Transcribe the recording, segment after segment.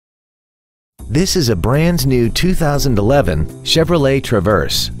This is a brand new 2011 Chevrolet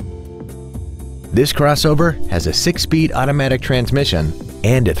Traverse. This crossover has a 6-speed automatic transmission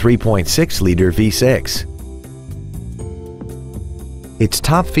and a 3.6-liter V6. Its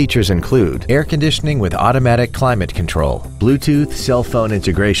top features include air conditioning with automatic climate control, Bluetooth cell phone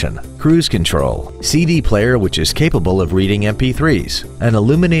integration, cruise control, CD player which is capable of reading MP3s, an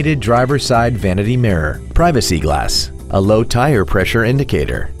illuminated driver's side vanity mirror, privacy glass, a low tire pressure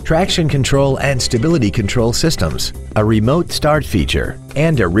indicator, traction control and stability control systems, a remote start feature,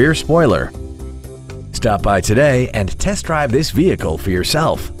 and a rear spoiler. Stop by today and test drive this vehicle for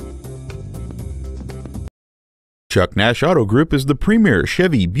yourself. Chuck Nash Auto Group is the premier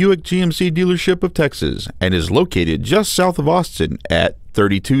Chevy Buick GMC dealership of Texas and is located just south of Austin at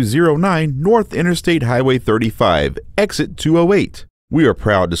 3209 North Interstate Highway 35, exit 208. We are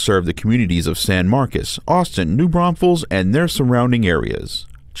proud to serve the communities of San Marcos, Austin, New Braunfels, and their surrounding areas.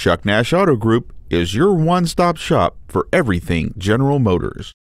 Chuck Nash Auto Group is your one-stop shop for everything General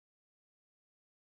Motors.